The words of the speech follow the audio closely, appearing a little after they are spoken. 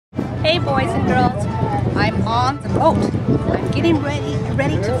Hey boys and girls, I'm on the boat. I'm getting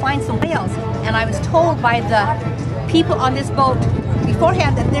ready to find some whales. And I was told by the people on this boat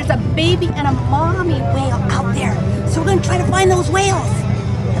beforehand that there's a baby and a mommy whale out there. So we're going to try to find those whales.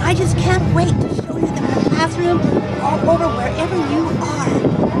 And I just can't wait to show you them in the classroom, all over wherever you are,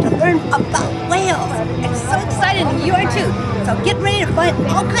 to learn about whales. I'm so excited, and you are too. So get ready to find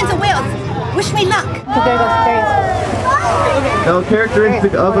all kinds of whales. Wish me luck. There he goes. Now, a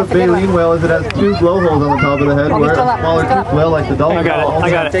characteristic of a baleen whale is it has two blowholes on the top of the head, where a smaller toothed whale like the dolphin. I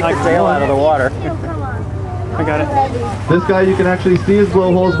got it. Take the tail out of the water. I got it. This guy, you can actually see his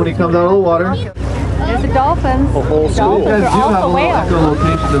blowholes when he comes out of the water. There's the dolphins. A whole school. These guys do have a little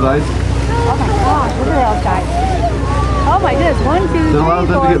echolocation device. Oh my gosh, look at those guys. Oh my goodness, 1, 2, 3, 4, That allows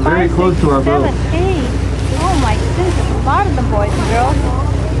them to get very close to our boat. 7, 8. Oh my goodness, a lot of them, boys and girls.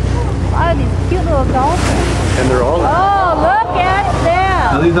 A lot of these cute little dolphins. And they're all. Oh, look at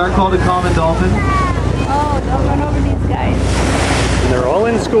them. Now these are called a common dolphin. Oh, don't run over these guys. And they're all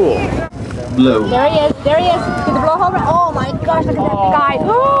in school. Blow. There he is. There he is. Did the blowhole run? Oh my gosh, look at that guy.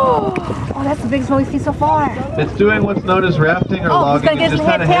 Oh, that's the biggest one we've seen so far. It's doing what's known as rafting or logging. He's going to get his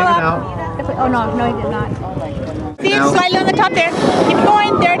head tail up. Oh no, he did not. See, it's slightly on the top there. Keep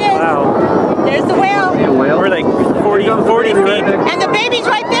going. There it is. Wow. There's the whale. See a whale? We're like 40 feet. And the baby's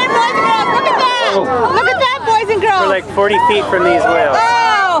right there, boys and girls. Look at that. Look at that, boys and girls. We're like 40 feet from these whales.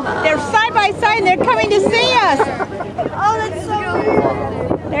 Oh, they're side by side and they're coming to see us. Oh, that's so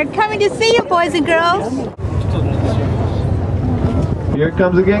cool. They're coming to see you, boys and girls. Here it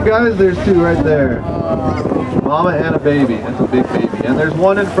comes again, guys. There's two right there. Mama and a baby. That's a big baby. And there's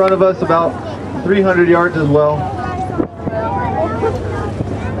one in front of us about 300 yards as well.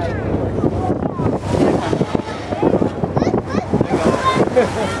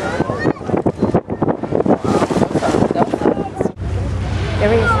 There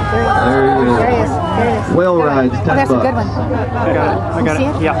he is. There he is. Whale rides, $10. Oh, that's a good one. I got it.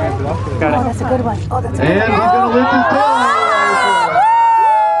 Yeah. Got it. Oh, that's a good one. Oh, that's a good And one. he's going to lift his tail.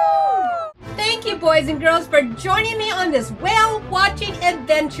 Thank you, boys and girls, for joining me on this whale watching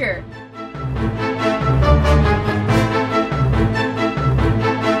adventure.